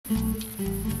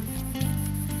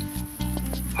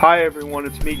Hi everyone,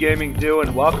 it's me Gaming Do,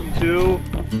 and welcome to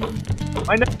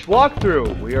my next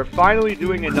walkthrough. We are finally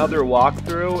doing another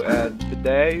walkthrough, and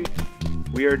today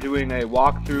we are doing a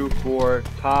walkthrough for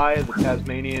Ty the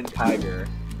Tasmanian Tiger.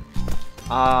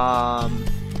 Yeah,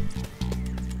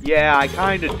 I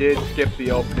kinda did skip the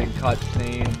opening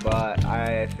cutscene, but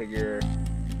I figure,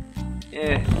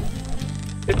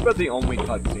 it's about the only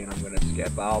cutscene I'm gonna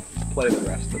skip. I'll play the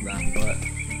rest of them, but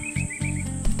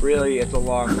really, it's a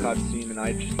long cutscene, and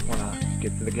I just wanna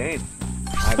get to the game.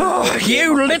 Oh,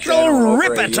 you little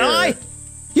ripper, Ty!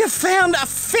 You found a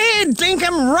fair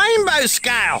dinkum rainbow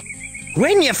scale!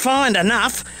 When you find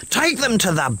enough, take them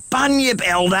to the Bunyip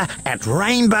Elder at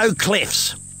Rainbow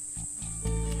Cliffs.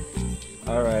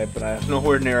 Alright, but I have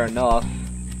nowhere near enough.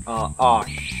 Aw,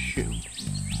 shoot.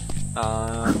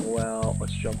 Well,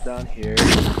 let's jump down here.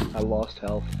 I lost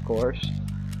health, of course.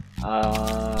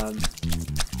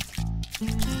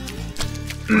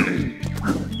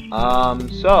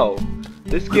 So,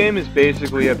 this game is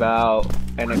basically about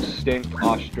an extinct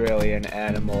Australian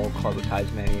animal called the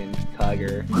Tasmanian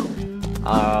Tiger.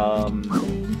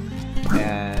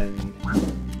 And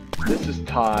this is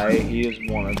Ty, he is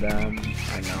one of them.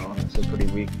 I know, it's a pretty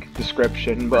weak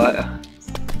description, but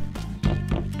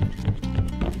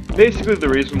basically the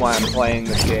reason why I'm playing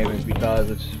this game is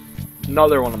because it's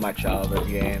another one of my childhood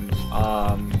games.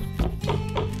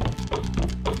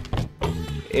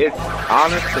 It's,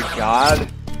 honest to God,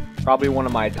 probably one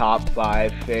of my top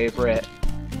 5 favorite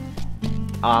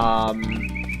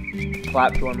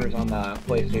platformers on the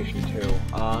PlayStation 2.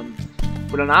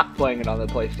 But I'm not playing it on the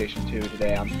PlayStation 2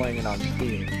 today, I'm playing it on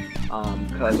Steam.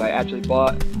 Because I actually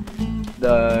bought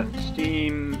the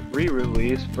Steam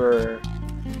re-release for,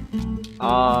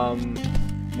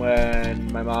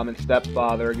 when my mom and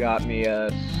stepfather got me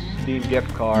a Steam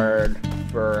gift card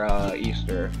for,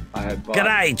 Easter.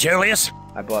 G'day, Julius.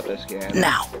 I bought this game.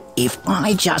 Now, if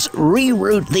I just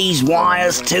reroute these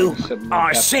wires to...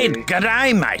 I said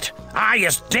g'day, mate. Are you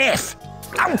deaf?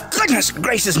 Oh, goodness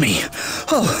gracious me.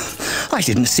 Oh, I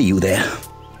didn't see you there.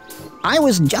 I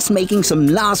was just making some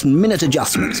last-minute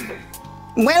adjustments.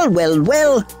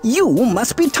 Well, you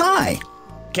must be Ty.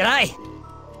 G'day.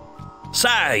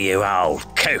 So, you old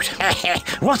coot.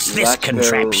 What's this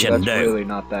contraption do? That's really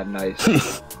not that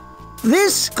nice.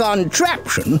 This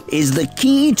contraption is the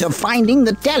key to finding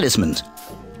the talismans.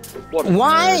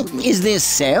 Why is this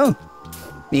so?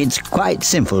 It's quite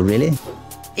simple, really.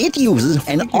 It uses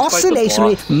an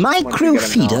oscillatory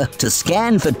microfeeder to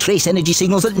scan for trace energy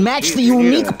signals that match the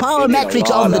unique power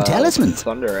matrix of the talismans.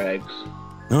 Thunder eggs.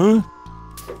 Huh?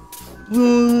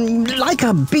 Like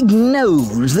a big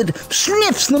nose that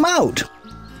sniffs them out.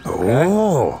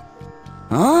 Oh.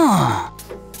 Ah.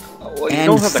 Well,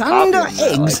 and thunder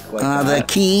eggs are the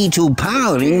key to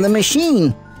powering the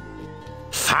machine.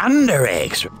 Thunder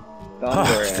eggs?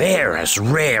 They're as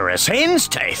rare as hen's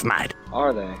teeth, mate.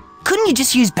 Are they? Couldn't you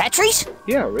just use batteries?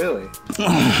 Yeah, really.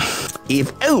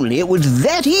 If only it was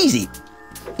that easy.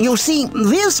 You see,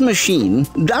 this machine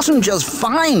doesn't just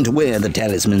find where the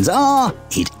talismans are,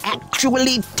 it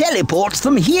actually teleports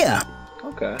them here.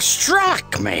 Okay.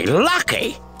 Struck me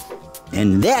lucky.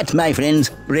 And that, my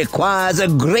friends, requires a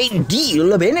great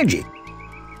deal of energy.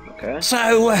 Okay.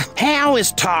 So, how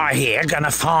is Ty here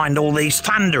gonna find all these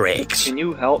thunder eggs? Can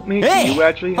you help me? Hey, Can you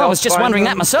actually help I was just wondering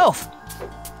that myself.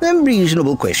 A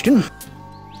reasonable question.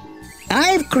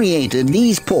 I've created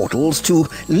these portals to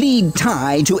lead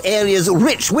Ty to areas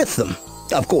rich with them.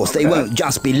 Of course, they won't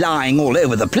just be lying all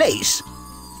over the place.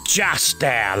 Just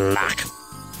our luck.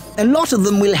 A lot of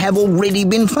them will have already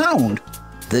been found.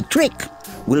 The trick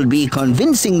will be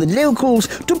convincing the locals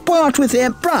to part with their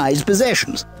prized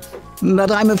possessions. But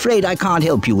I'm afraid I can't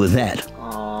help you with that.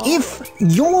 If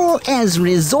you're as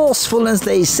resourceful as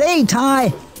they say,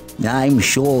 Ty, I'm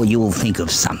sure you'll think of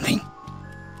something.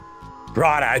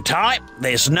 Righto, Ty.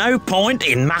 There's no point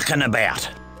in mucking about.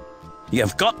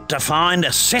 You've got to find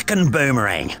a second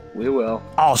boomerang. We will.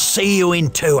 I'll see you in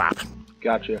 2-up.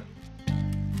 Gotcha.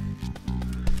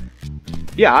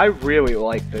 Yeah, I really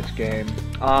like this game.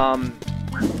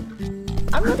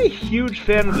 I'm not a huge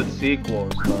fan of the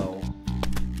sequels, though.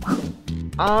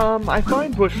 I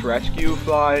find Bush Rescue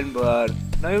fine, but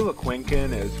Night of the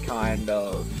Quinkin is kind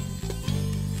of...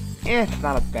 it's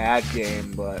not a bad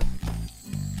game, but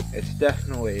it's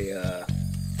definitely,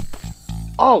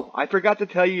 Oh, I forgot to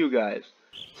tell you guys.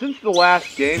 Since the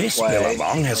last gameplay... This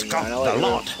billabong has got the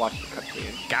lot. Watch the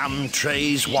cutscene. Gum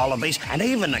trees, wallabies, and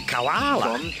even a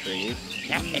koala. Gum trees?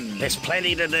 There's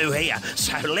plenty to do here,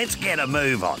 so let's get a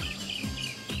move on.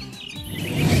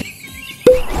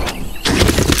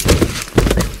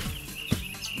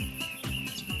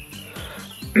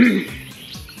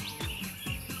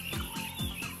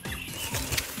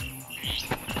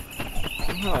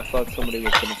 thought somebody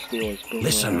was gonna steal his boomerang.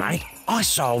 Listen, mate, I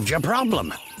solved your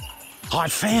problem. I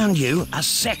found you a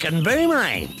second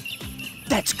boomerang.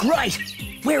 That's great.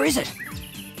 Where is it?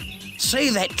 See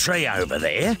that tree over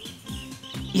there?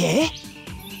 Yeah?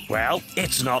 Well,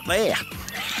 it's not there.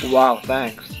 Wow,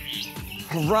 thanks.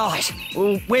 Right.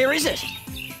 Well, where is it?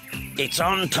 It's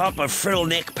on top of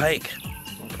Frillneck Peak.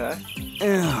 Okay.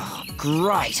 Oh,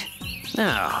 great.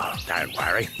 Oh, don't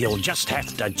worry. You'll just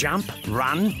have to jump,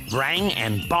 run, rang,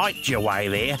 and bite your way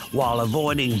there while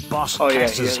avoiding Boss Oh yeah, he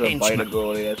Cass's has a bite henchmen.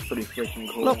 ability. That's pretty freaking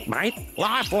cool. Look, mate,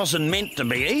 life wasn't meant to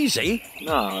be easy.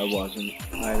 No, it wasn't.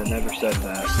 I'd have never said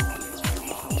that.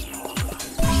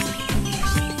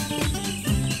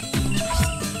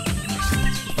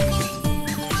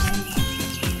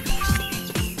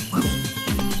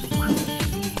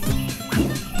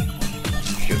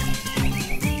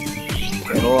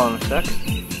 Hold on a sec.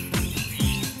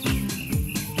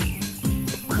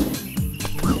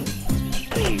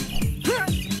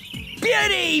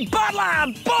 Beauty!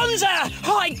 Butler! Bonza!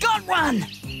 I got one!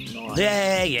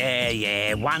 Nice.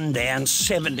 Yeah. 1 down,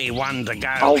 71 to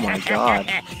go. Oh my god.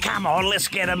 Come on, let's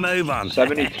get a move on.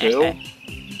 72?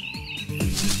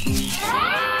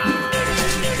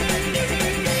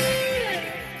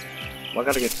 I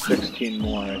gotta get 16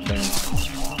 more, I think.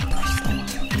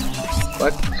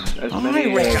 But as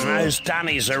many I reckon as, those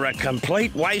dunnies are a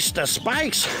complete waste of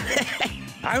space.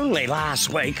 Only last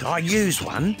week I used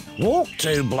one, walked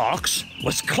 2 blocks,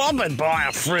 was clobbered by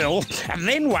a frill, and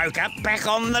then woke up back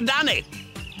on the dunny,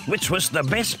 which was the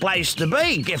best place to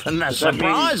be given the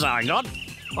surprise I got.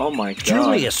 Oh my god.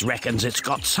 Julius reckons it's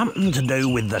got something to do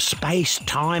with the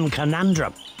space-time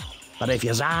conundrum. But if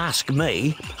you ask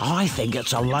me, I think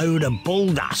it's a load of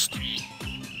bull dust.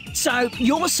 So,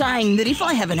 you're saying that if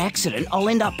I have an accident, I'll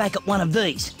end up back at one of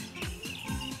these?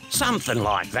 Something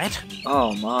like that.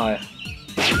 Oh my.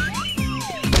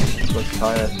 Look,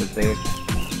 Ty has to take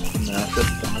massive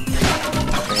dump.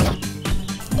 Okay.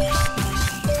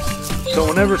 So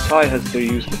whenever Ty has to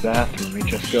use the bathroom, he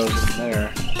just goes in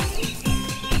there.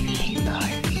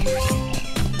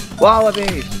 Nice.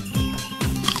 Wallabies!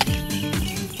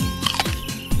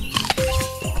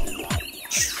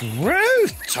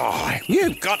 Truth, Ty.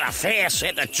 You've got a fair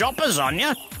set of choppers on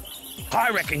you. I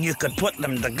reckon you could put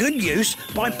them to good use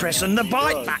by pressing the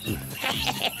bite button.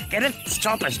 Get it?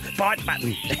 Choppers, bite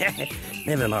button.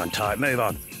 Never mind, Ty, move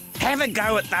on. Have a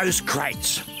go at those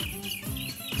crates.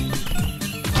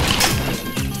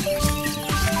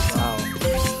 Wow.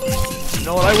 You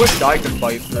know what, I wish I could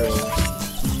fight through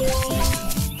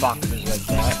boxes like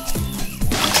that.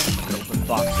 Could open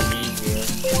boxes easier.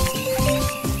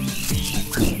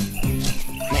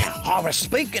 I was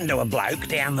speaking to a bloke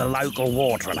down the local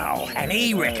watering hole, and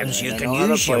he reckons you I can know how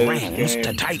to use your play this rangs to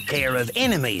game. take care of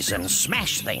enemies and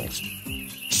smash things.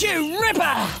 Shoe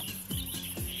Ripper!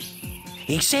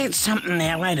 He said something,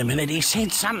 now wait a minute, he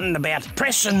said something about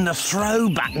pressing the throw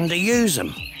button to use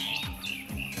them.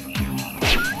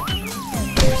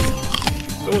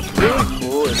 So what's really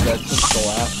cool is that since the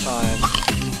last time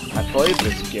I played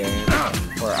this game,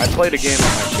 or I played a game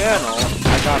on my channel,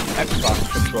 I got an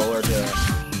Xbox controller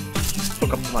to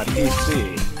hook up to my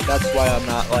PC. That's why I'm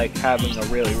not like having a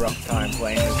really rough time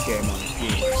playing this game on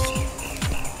PC.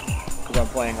 Because I'm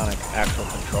playing on an actual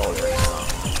controller now.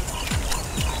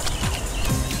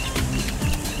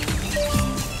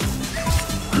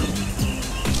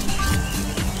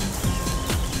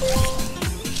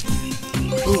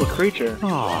 Ooh, a creature.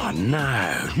 Oh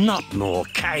no, not more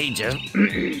cages.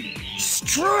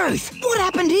 Struth! What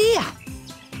happened here?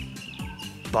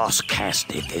 Boss Cass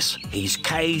did this. He's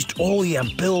caged all your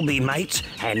bilby mates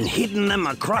and hidden them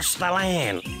across the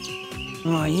land.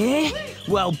 Oh, yeah?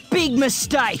 Well, big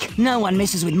mistake. No one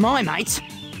messes with my mates.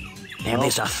 Now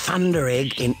there's a thunder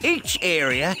egg in each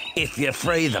area if you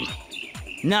free them.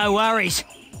 No worries.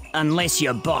 Unless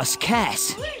you're Boss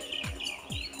Cass.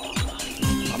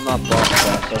 I'm not Boss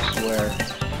Cass, I swear.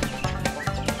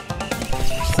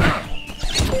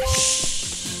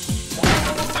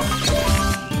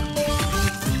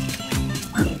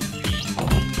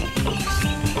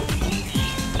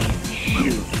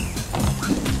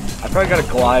 I probably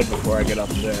gotta glide before I get up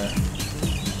there.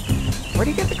 Where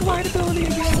do you get the glide ability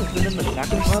again? Is it in the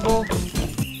second level?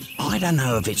 I don't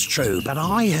know if it's true, but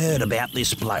I heard about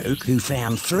this bloke who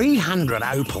found 300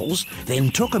 opals,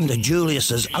 then took them to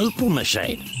Julius's opal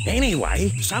machine. Anyway,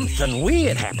 something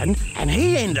weird happened, and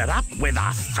he ended up with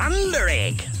a thunder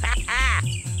egg.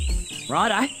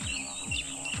 Righto.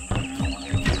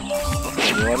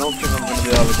 Okay, well I don't think I'm gonna be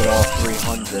able to get all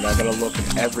 300. I gotta look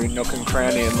at every nook and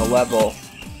cranny in the level.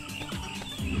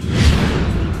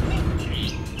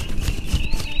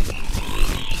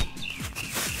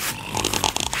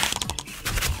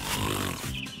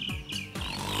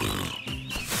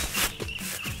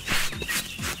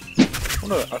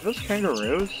 Are those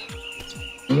kangaroos?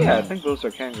 Yeah, I think those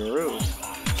are kangaroos.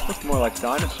 Look more like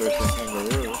dinosaurs than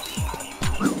kangaroos.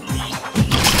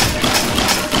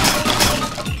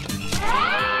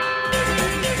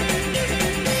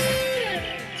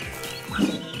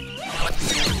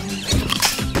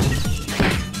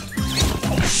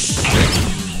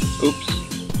 Oops.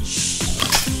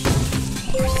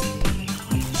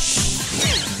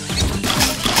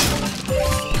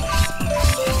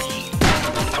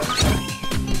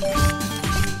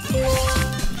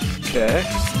 Okay.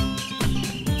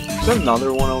 Is there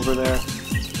another one over there?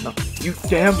 No. You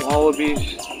damn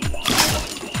wallabies!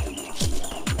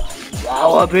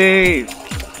 Wallabies!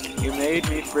 You made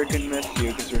me freaking miss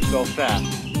you because you're so fast.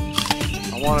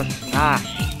 I want to smash.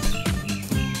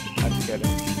 I'm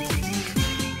kidding.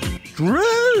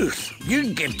 Ruth!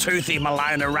 You'd give Toothy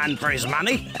Malone a run for his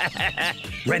money.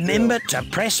 Remember to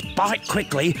press bite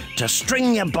quickly to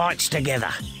string your bites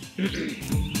together. Okay.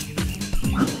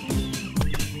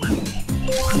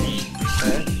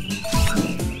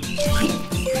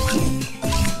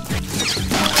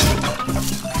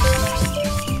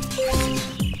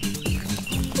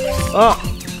 Oh!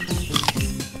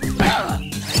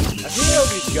 I feel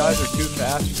these guys are too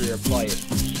fast for your bite.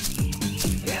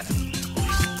 Damn it.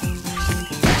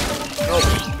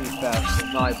 Nobody's too fast for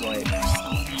my bite.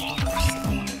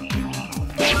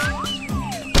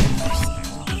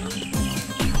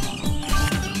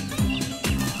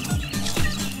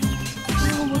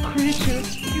 Oh, a creature!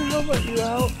 Here, I'll let you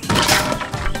out.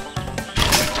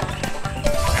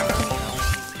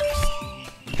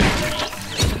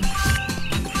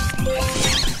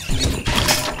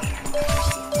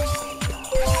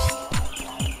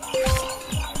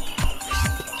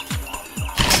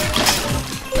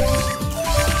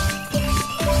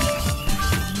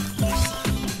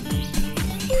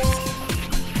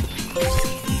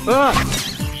 Ah!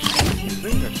 These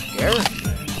things are scary.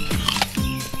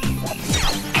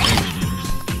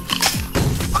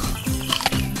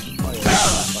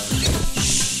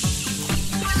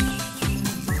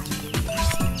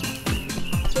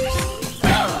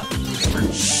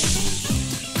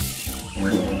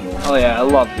 Oh yeah, I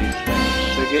love these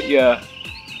things. They get you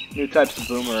new types of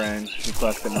boomerangs if you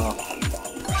collect enough.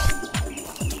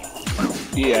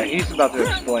 Yeah, he's about to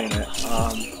explain it.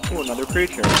 Oh, another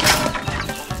creature.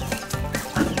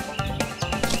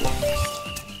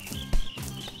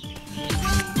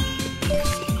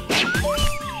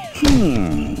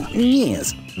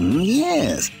 Yes.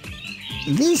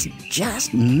 This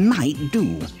just might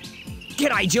do.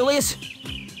 G'day, Julius.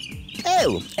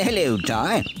 Oh, hello,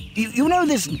 Ty. You know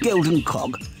this golden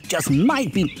cog just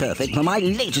might be perfect for my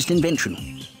latest invention.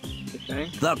 You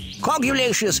think? The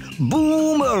Cogulacious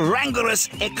Boomerangorous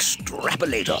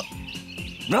Extrapolator.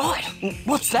 Right,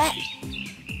 what's that?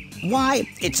 Why,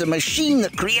 it's a machine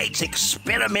that creates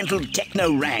experimental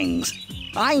techno-rangs.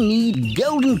 I need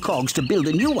golden cogs to build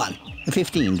a new one,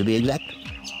 15 to be exact.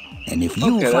 And if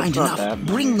you Okay, find that's not enough, bad.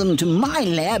 bring them to my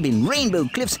lab in Rainbow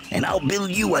Cliffs and I'll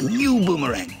build you a new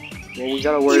boomerang. Well, we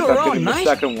gotta worry You're about on, getting the mate.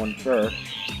 second one first.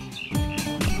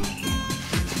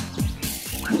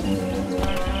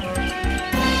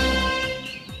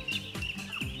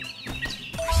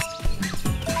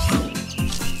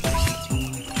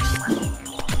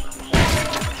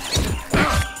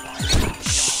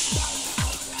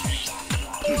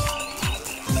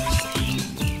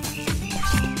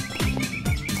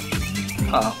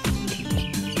 Oh.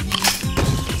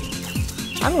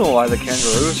 I don't know why the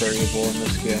kangaroos are evil in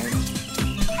this game.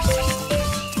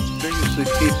 They're usually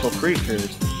peaceful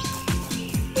creatures.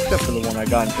 Except for the one I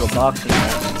got into a boxing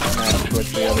match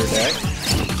with the other day.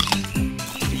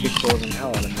 He kicked the living hell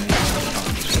out of me.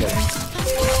 I'm just kidding.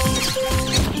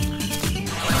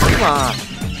 Come on!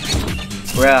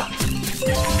 Bruh.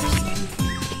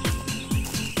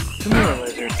 Come here,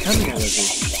 lizard. Come here, lizard.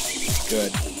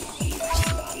 Good.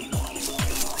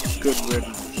 Good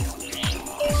riddance.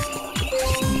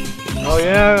 Oh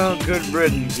yeah, good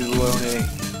riddance, you loony.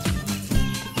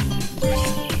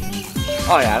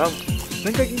 Oh yeah, I don't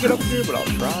think I can get up here, but I'll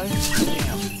try.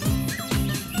 Damn.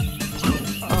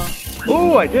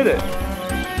 Oh, I did it!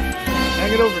 Can I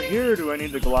get over here, or do I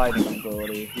need the gliding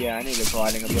ability? Yeah, I need the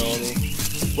gliding ability.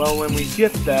 Well, when we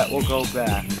get that, we'll go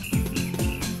back.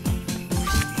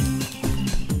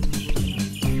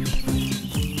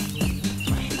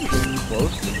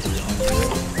 Close to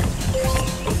 300.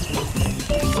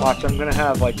 Watch, I'm gonna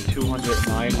have like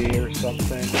 290 or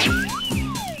something.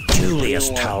 Julius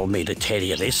told me to tell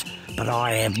you this, but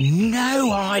I have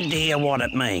no idea what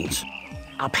it means.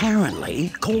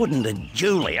 Apparently, according to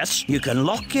Julius, you can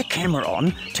lock your camera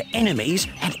on to enemies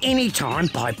at any time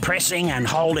by pressing and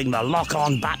holding the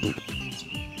lock-on button.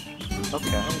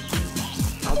 Okay.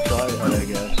 I'll try that, I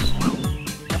guess.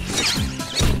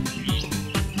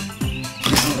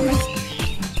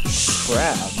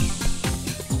 Crab.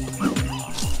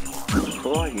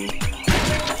 Crikey.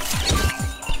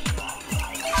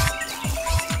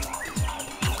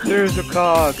 There's a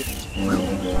cog. 4.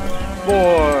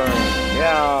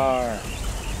 Yeah.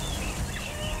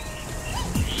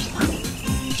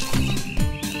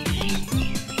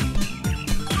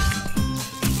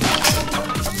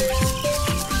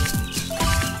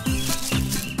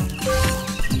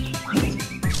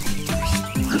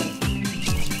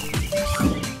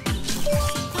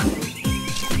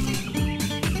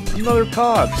 Another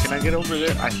cog. Can I get over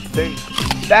there? I think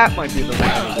that might be the one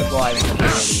I need the gliding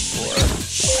ability for.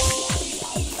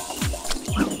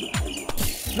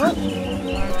 Nope.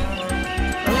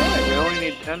 Alright, we only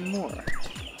need 10 more.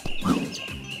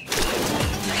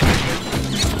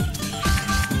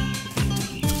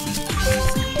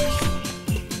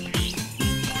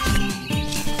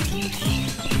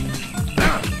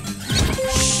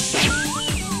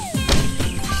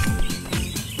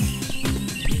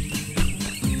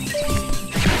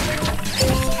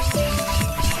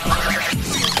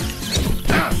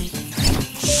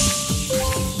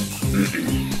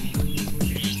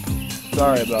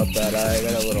 Sorry about that, I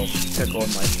got a little tickle in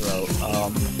my throat.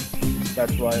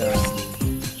 That's why I'm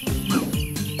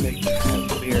making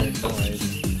that weird noise.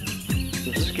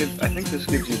 Does this give, I think this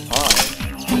gives you pie.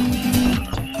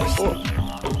 Oh,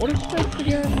 what is this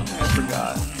again? I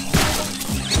forgot.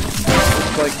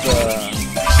 It's like the,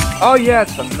 oh yeah,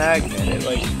 it's a magnet. It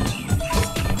like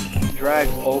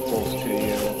drags opals to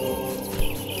you.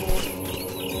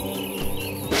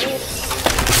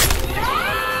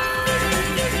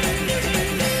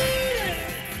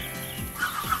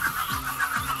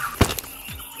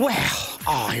 Well,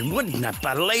 I wouldn't have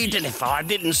believed it if I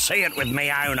didn't see it with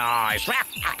my own eyes.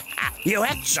 You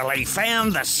actually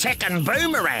found the second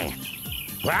boomerang.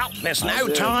 Well, there's no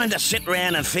time to sit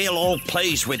around and feel all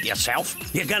pleased with yourself.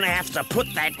 You're going to have to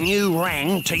put that new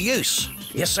rang to use.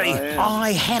 You see,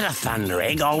 I had a thunder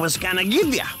egg I was going to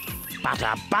give you, but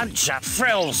a bunch of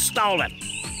frills stole it.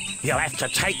 You'll have to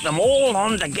take them all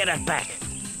on to get it back.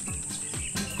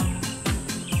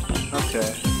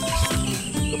 Okay.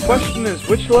 The question is,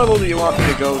 which level do you want me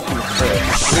to go to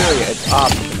first? Really, it's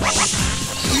optional.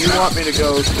 Do you want me to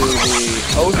go to the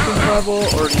ocean level,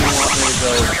 or do you want me to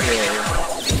go to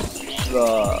the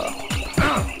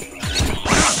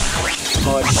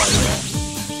mud level?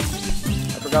 I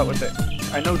forgot what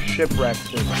I know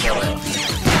shipwrecks is the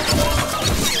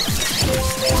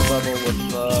level with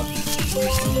the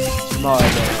mud.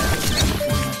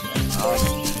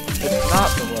 It's not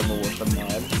the level with the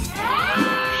mud.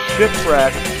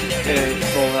 Shipwreck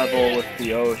is the level with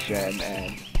the ocean,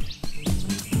 and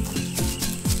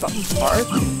something hard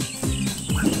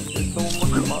is the one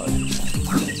with the mud.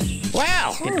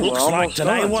 Well, it looks like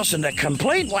today wasn't a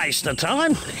complete waste of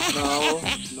time. No.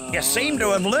 You seem to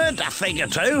have learned a thing or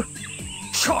two.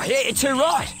 Oh, yeah, you're too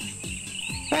right.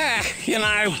 You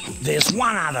know, there's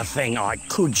one other thing I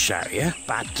could show you,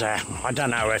 but I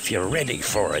don't know if you're ready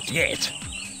for it yet.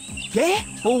 Yeah?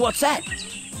 Well, what's that?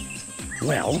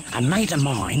 Well, a mate of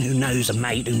mine who knows a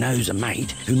mate who knows a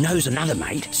mate who knows another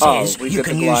mate says you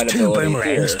can use 2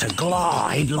 boomerangs to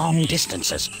glide long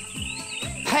distances.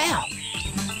 How?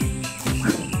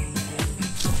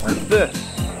 Like this.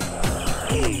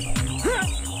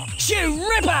 You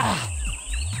ripper!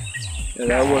 Yeah,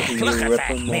 that wasn't Look you at that.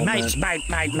 ripping Me mate's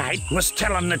mate was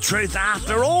telling the truth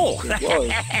after all. It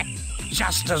was.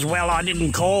 Just as well I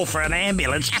didn't call for an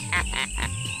ambulance.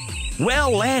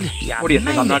 Well, lad, What do you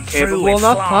think, I'm not capable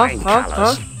enough?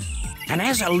 Huh? And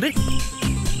as a little...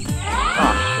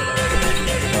 Ah,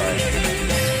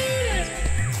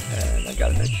 shit. And I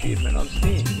got an achievement on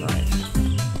Steam.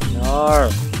 Nice. Nar.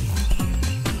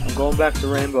 I'm going back to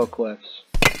Rainbow Cliffs.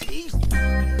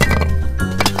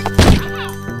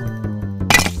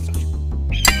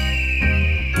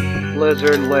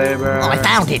 Blizzard labor. I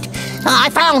found it! I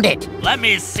found it! Let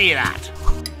me see that.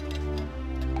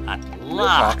 At talking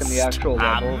last, the actual a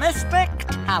level. mystic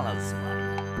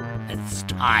talisman. It's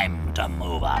time to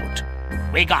move out.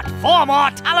 We got 4 more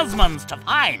talismans to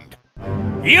find.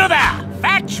 You there,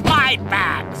 fetch my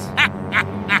bags.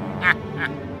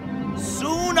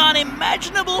 Soon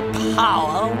unimaginable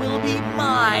power will be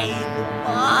mine.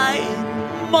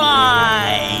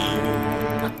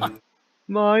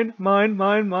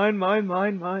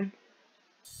 Mine.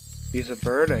 He's a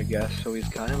bird, I guess, so he's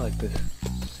kind of like the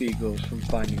seagulls from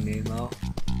Finding Nemo.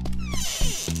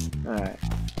 Alright,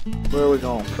 where are we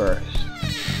going first?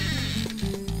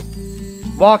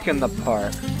 Walk in the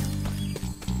park.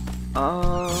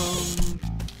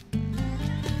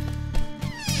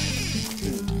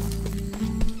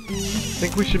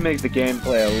 think we should make the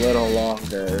gameplay a little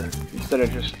longer instead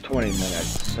of just 20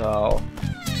 minutes. So,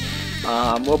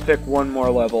 we'll pick one more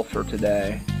level for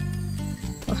today.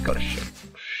 Let's go to ship.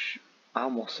 I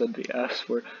almost said the S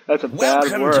word. That's a bad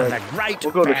Welcome word. to the Great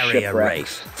We'll go to Barrier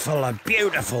shipwrecks. Reef, full of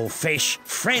beautiful fish,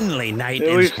 friendly At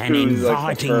natives, least and do, like, the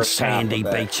inviting first half sandy of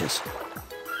it. beaches.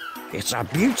 It's a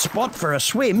beaut spot for a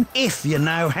swim if you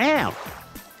know how.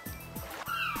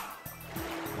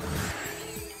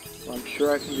 I'm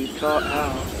sure I can be taught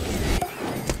how.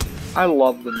 I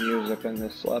love the music in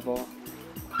this level.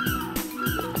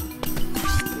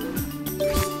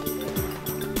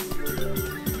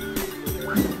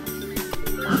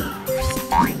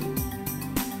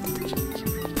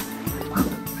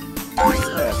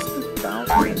 Yeah, this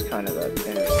bouncing is kind of a pain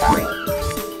in the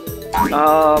butt.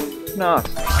 No, it's not,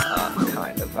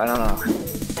 kind of. I don't know.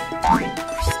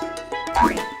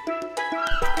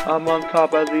 I'm on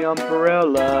top of the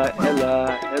umbrella,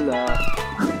 Ella, Ella.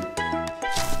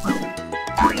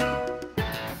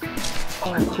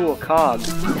 Oh, cool cog.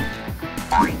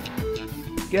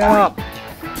 Get up!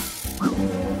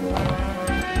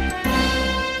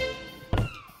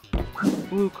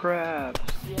 Blue crabs.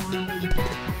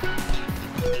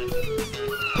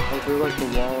 Oh, they're like the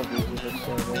wallabies of this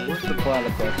level. Where's the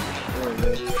platypus? There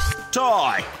it is.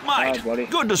 Ty, mate, Hi, buddy.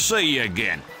 good to see you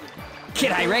again.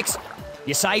 G'day, Rex.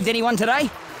 You saved anyone today?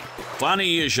 Funny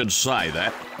you should say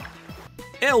that.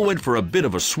 Elle went for a bit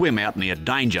of a swim out near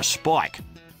Danger Spike.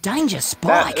 Danger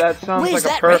Spike? That sounds Where's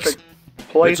like that, a perfect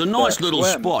place. It's a nice to little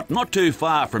swim. spot, not too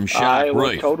far from I Shark would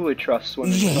Reef. totally trust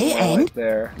swimming Yeah, somewhere and? like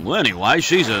there. Well, anyway,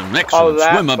 she's an Oh, excellent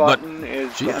that swimmer, but button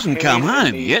is she the hasn't pain come in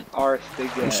home the yet. arse to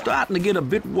I'm get. starting to get a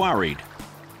bit worried.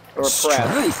 Or pressed.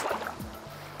 Truth.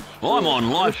 I'm on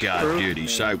Just lifeguard screw duty, me.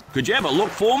 so could you have a look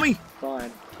for me?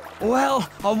 Fine. Well,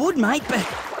 I would, mate, but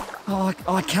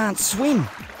I can't swim.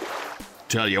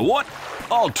 Tell you what,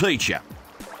 I'll teach you.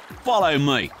 Follow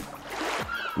me.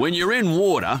 When you're in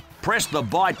water, press the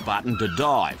bite button to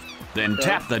dive, then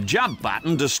tap the jump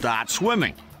button to start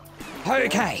swimming.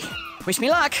 Okay. Wish me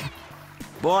luck.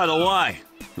 By the way,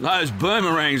 those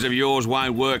boomerangs of yours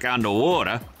won't work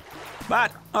underwater,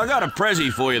 but I got a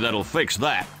prezi for you that'll fix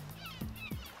that.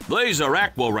 These are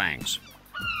aquarangs.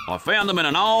 I found them in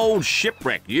an old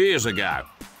shipwreck years ago.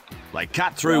 They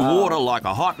cut through water like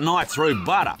a hot knife through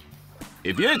butter.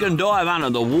 If you can dive under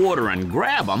the water and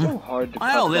grab them, So hard to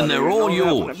well, cut then butter, they're you all know that?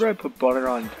 yours. Whenever I put butter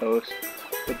on toast,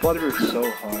 the butter is so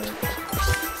hard.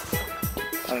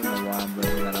 I don't know why I'm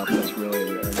bringing that up. That's really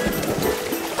weird.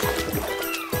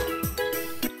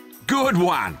 Good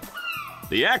one.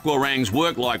 The aquarangs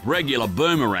work like regular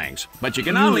boomerangs, but you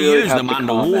can You only really use have them to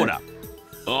underwater.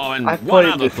 Oh, and I've one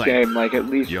played other this thing. game like at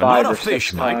least You're 5 not or a 6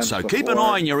 fish, mate, times so keep an before.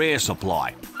 eye on your air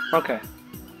supply. Okay.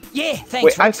 Yeah,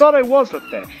 thanks, Wait, I Rex. thought I was a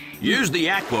fish. Use the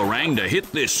aquarang to hit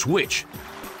this switch.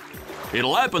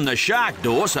 It'll open the shark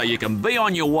door so you can be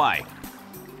on your way.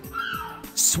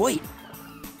 Sweet.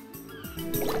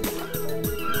 Let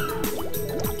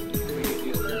me get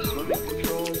used to the swimming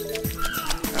controls.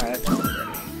 Alright, I'm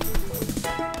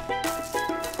ready.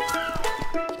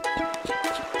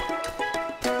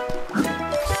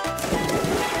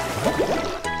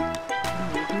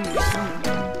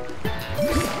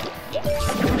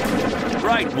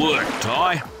 Great work,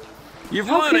 Ty. You've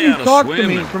How learned can you how to talk to swim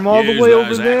me and from all the use way those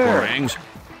over there? aquarangs.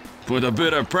 With a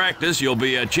bit of practice, you'll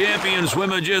be a champion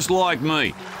swimmer just like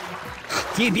me.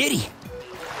 You beauty.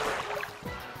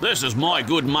 This is my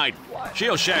good mate.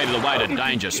 She'll show you the way to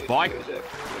Danger Spike.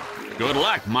 Good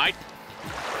luck, mate.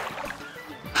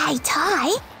 Hey, Ty.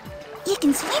 You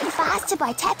can swim faster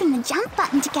by tapping the jump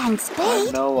button to gain I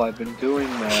speed. know, I've been doing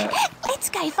that. Let's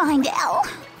go find Elle.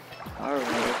 Alright,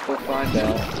 let's go find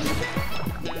out.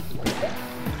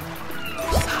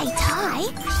 Hey, Ty.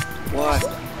 What?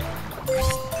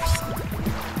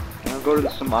 I'll go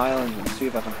to some islands and see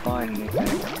if I can find anything.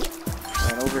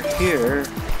 And over here...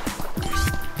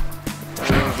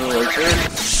 There's a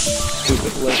lizard.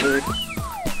 Stupid lizard.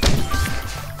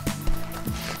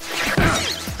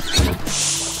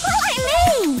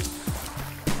 Why me?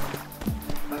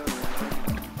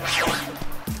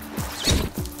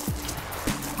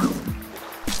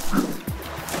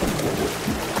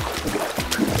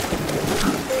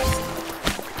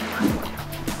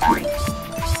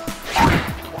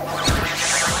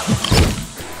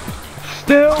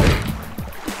 Still?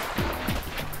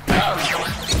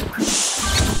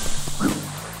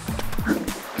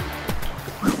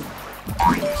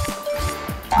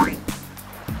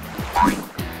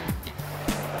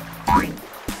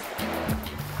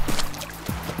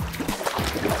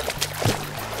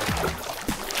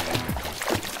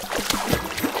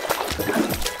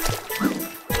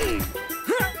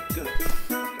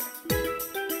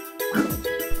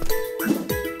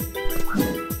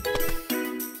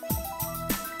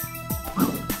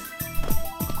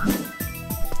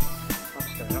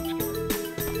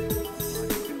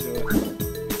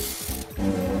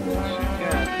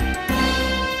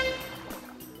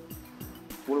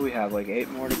 have? Like 8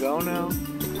 more to go now? 7?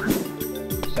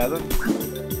 I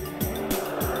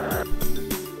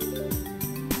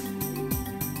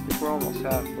think we're almost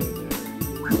halfway there.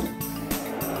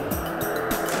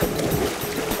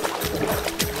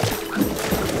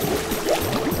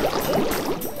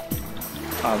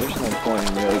 Oh, there's no point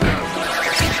in really going back.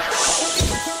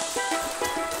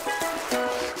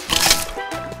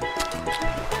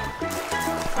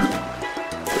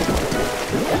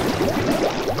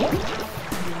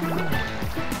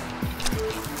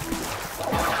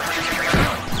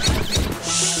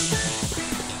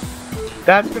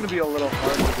 That's going to be a little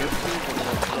hard to get to, but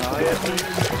we'll try at least.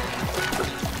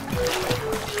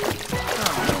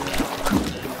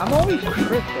 I'm always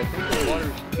tricked. I think the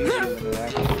water's deeper than it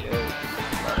actually is.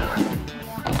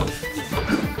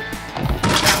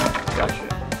 Gotcha.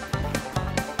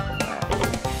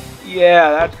 Yeah,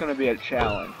 that's going to be a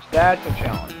challenge. That's a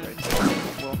challenge right there.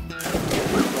 Well,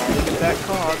 look at that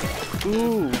cog.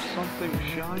 Ooh, something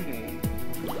shiny.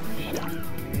 Shiny.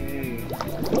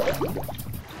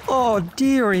 Oh,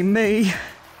 dearie me.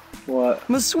 What?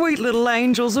 My sweet little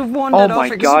angels have wandered off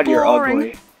exploring. Oh my god, you're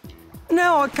ugly.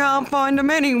 Now I can't find them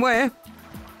anywhere.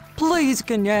 Please,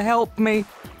 can you help me?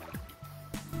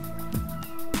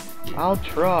 I'll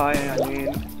try. I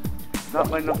mean, not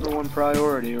my #1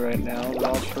 priority right now, but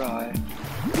I'll try.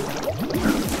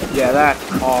 Yeah, that's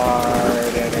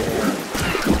hard.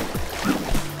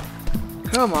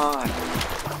 Come on.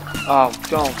 Oh,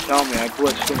 don't tell me I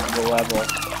glitched into the level.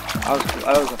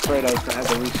 I was afraid I was gonna have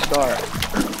to restart.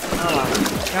 Come on,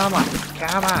 come on,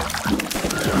 come on.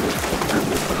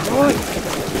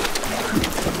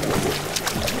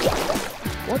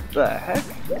 What the heck?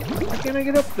 Why can't I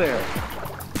get up there?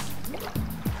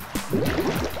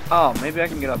 Oh, maybe I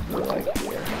can get up to like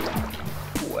here.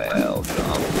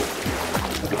 Welcome.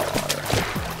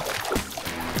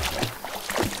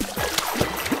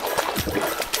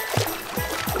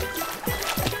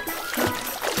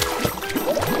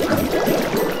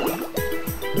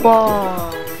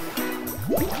 Bomb!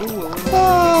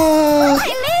 Oh,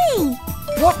 me!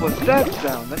 What was that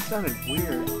sound? That sounded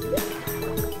weird.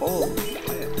 Holy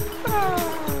shit.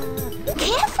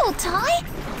 Careful, Ty!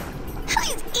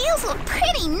 These eels look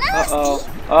pretty nasty! Uh-oh.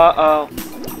 Uh-oh.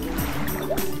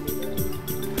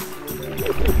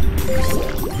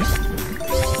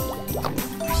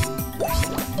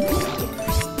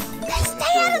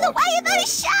 Stay out of the way of those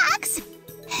sharks!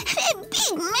 They're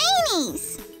big meanies!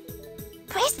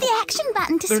 Press the action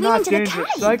button to swim into the cage. They're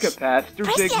not dangerous psychopaths, they're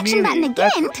Press big the action button meanies.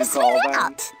 That's again what to you swim call them.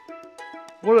 out.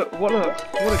 What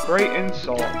a great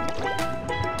insult.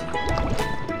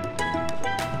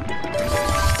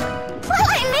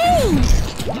 Follow me!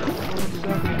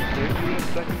 Give me a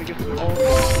second to get some old.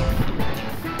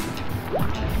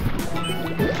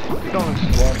 Don't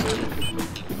explode.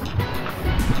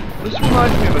 This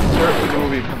reminds me of a certain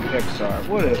movie from Pixar.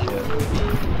 What is it?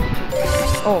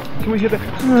 Oh, can we hear the...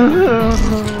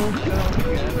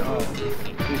 Oh,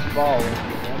 he's falling.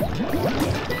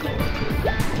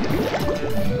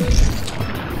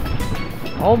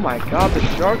 Oh my god, the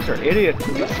sharks are idiots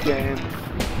in this game.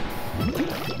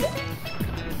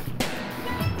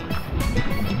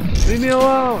 Leave me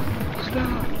alone!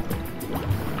 Stop!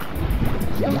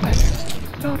 Stop it!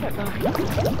 Stop it!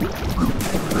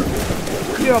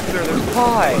 Get up there, there's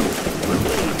pie!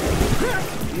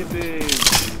 Yippee!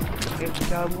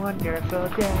 It's a wonderful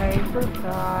day for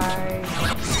pie.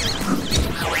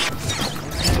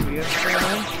 Maybe a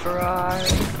French fry.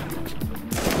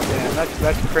 Damn,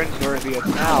 that's cringeworthy as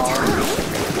hell.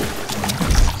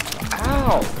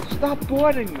 Ow! Stop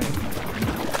boarding me!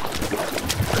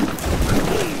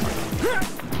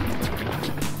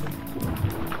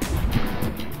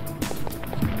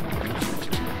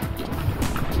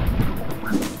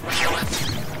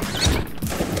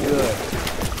 Good.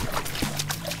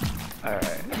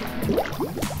 Alright.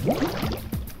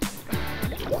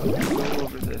 Go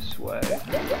over this way.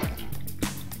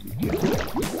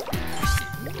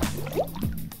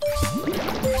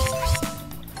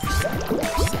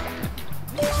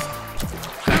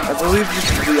 I believe this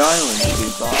is the island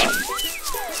she's on.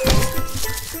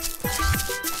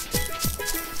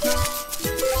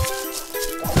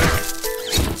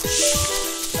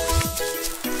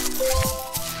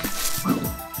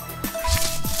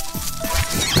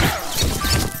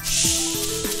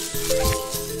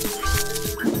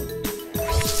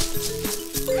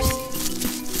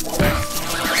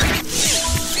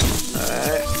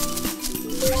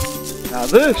 Now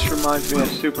this reminds me of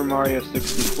Super Mario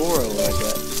 64 a little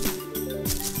bit.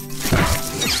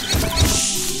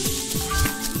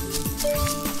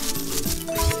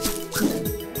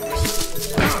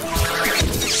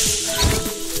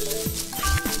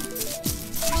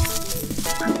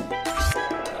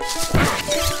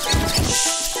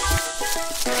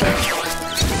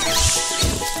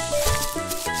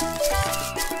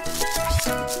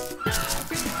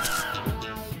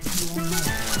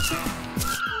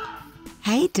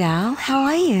 Dal. How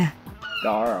are you?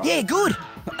 Darl. Yeah, good.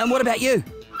 And what about you?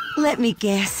 Let me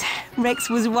guess. Rex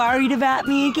was worried about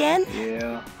me again?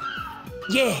 Yeah.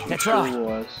 Yeah, that's Sure right.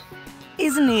 was.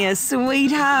 Isn't he a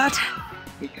sweetheart?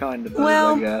 He kind of is,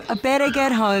 Well, I guess. I better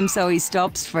get home so he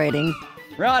stops fretting.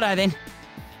 Righto then.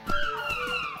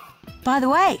 By the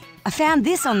way, I found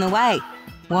this on the way.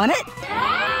 Want it?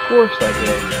 Of course I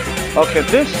did. Okay,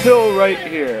 this hill right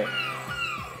here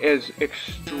is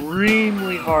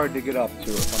extremely hard to get up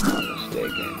to, if I'm not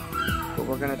mistaken. But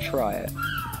we're gonna try it.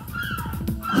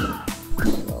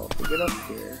 So, if we get up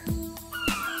here...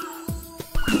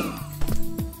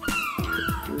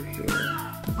 through here...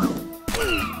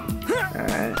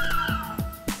 Alright.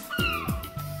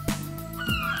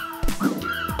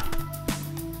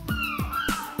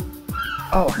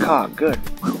 Oh, God, good.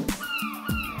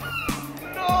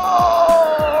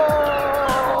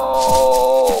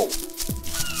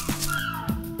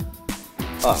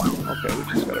 Oh, okay, we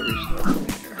just gotta restart from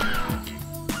here.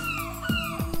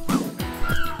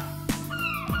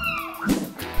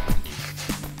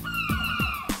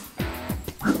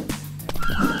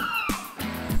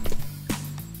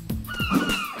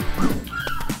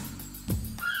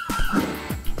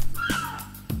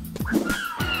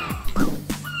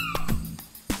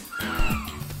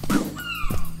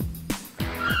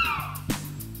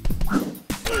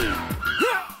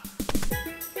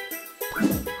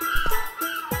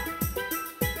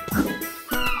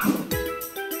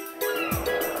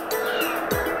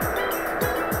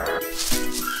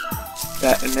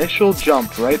 That initial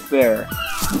jump right there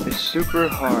is super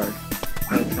hard,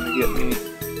 and it's gonna get me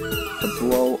to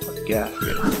blow a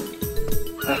gasket.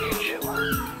 Okay, chill.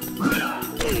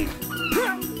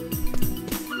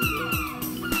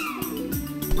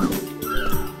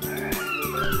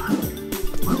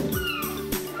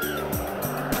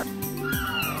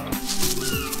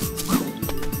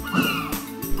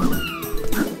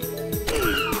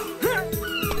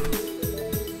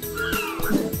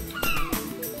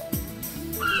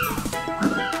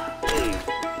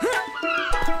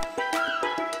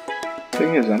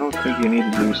 Thing is, I don't think you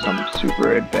need to do some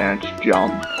super advanced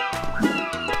jump.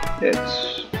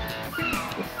 It's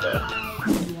just a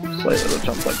slight little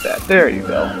jump like that. There you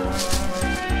go.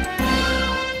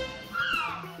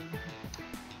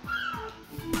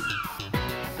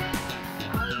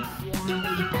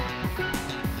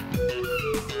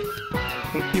 I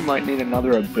think you might need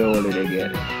another ability to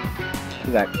get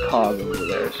to that cog over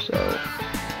there, so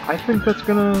I think that's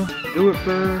gonna do it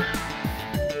for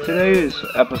today's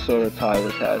episode of Ty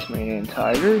The Tasmanian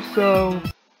Tiger. So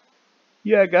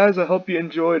yeah guys, I hope you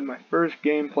enjoyed my first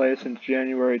gameplay since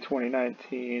January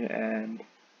 2019, and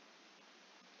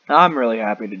I'm really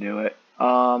happy to do it.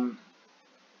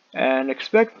 And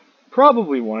expect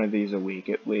probably one of these a week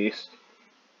at least.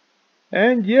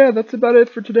 And yeah, that's about it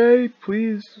for today.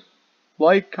 Please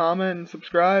like, comment, and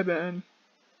subscribe, and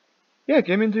yeah,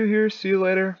 Game Into here. See you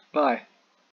later. Bye.